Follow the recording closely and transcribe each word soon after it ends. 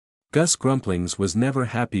Gus Grumplings was never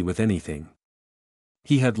happy with anything.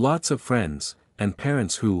 He had lots of friends, and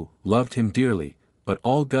parents who loved him dearly, but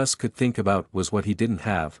all Gus could think about was what he didn't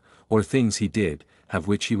have, or things he did have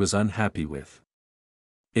which he was unhappy with.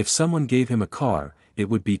 If someone gave him a car, it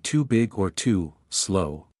would be too big or too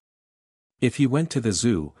slow. If he went to the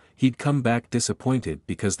zoo, he'd come back disappointed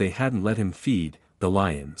because they hadn't let him feed the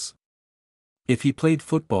lions. If he played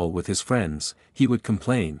football with his friends, he would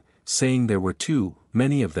complain, saying there were too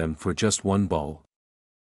many of them for just one ball.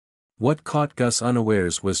 What caught Gus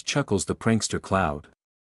unawares was Chuckles the prankster Cloud.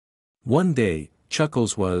 One day,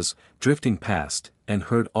 Chuckles was drifting past and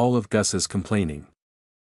heard all of Gus's complaining.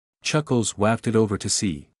 Chuckles wafted over to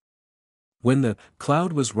see. When the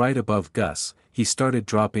cloud was right above Gus, he started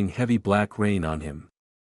dropping heavy black rain on him.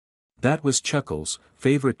 That was Chuckles'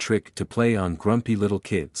 favorite trick to play on grumpy little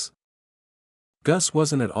kids. Gus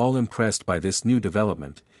wasn't at all impressed by this new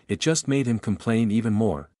development, it just made him complain even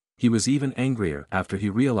more. He was even angrier after he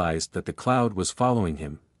realized that the cloud was following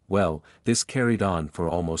him. Well, this carried on for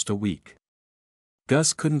almost a week.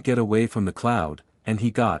 Gus couldn't get away from the cloud, and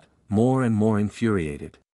he got more and more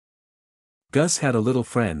infuriated. Gus had a little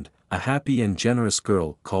friend, a happy and generous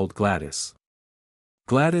girl called Gladys.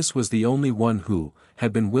 Gladys was the only one who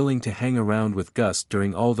had been willing to hang around with Gus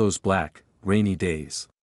during all those black, rainy days.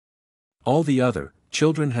 All the other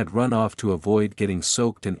children had run off to avoid getting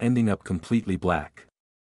soaked and ending up completely black.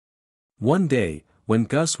 One day, when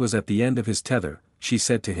Gus was at the end of his tether, she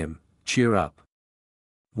said to him, "Cheer up.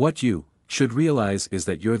 What you should realize is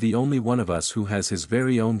that you're the only one of us who has his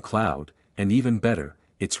very own cloud, and even better,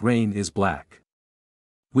 its rain is black.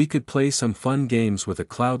 We could play some fun games with a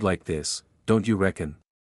cloud like this, don't you reckon?"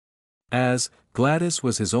 As Gladys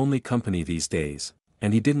was his only company these days,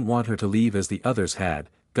 and he didn't want her to leave as the others had,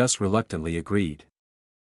 Gus reluctantly agreed.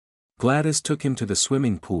 Gladys took him to the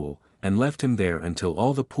swimming pool, and left him there until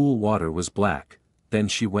all the pool water was black. Then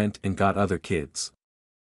she went and got other kids.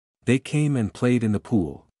 They came and played in the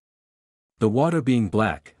pool. The water being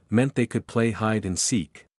black meant they could play hide and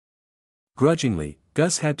seek. Grudgingly,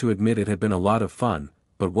 Gus had to admit it had been a lot of fun,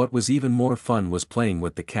 but what was even more fun was playing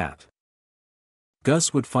with the cat.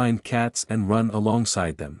 Gus would find cats and run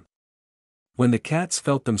alongside them. When the cats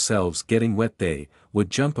felt themselves getting wet, they would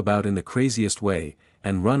jump about in the craziest way,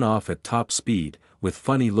 and run off at top speed, with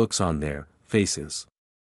funny looks on their faces.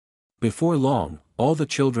 Before long, all the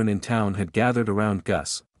children in town had gathered around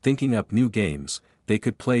Gus, thinking up new games they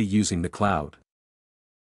could play using the cloud.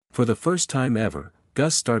 For the first time ever,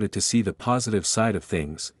 Gus started to see the positive side of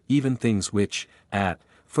things, even things which, at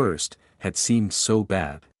first, had seemed so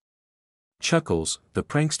bad. Chuckles, the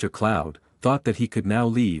prankster Cloud, thought that he could now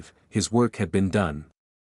leave, his work had been done.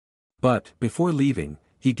 But, before leaving,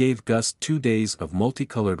 he gave Gus 2 days of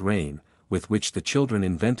multicolored rain, with which the children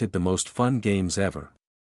invented the most fun games ever.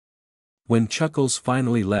 When Chuckles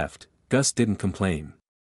finally left, Gus didn't complain.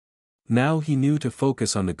 Now he knew to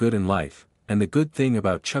focus on the good in life, and the good thing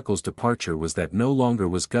about Chuckles' departure was that no longer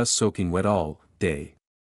was Gus soaking wet all day.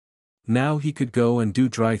 Now he could go and do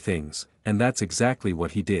dry things, and that's exactly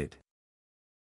what he did.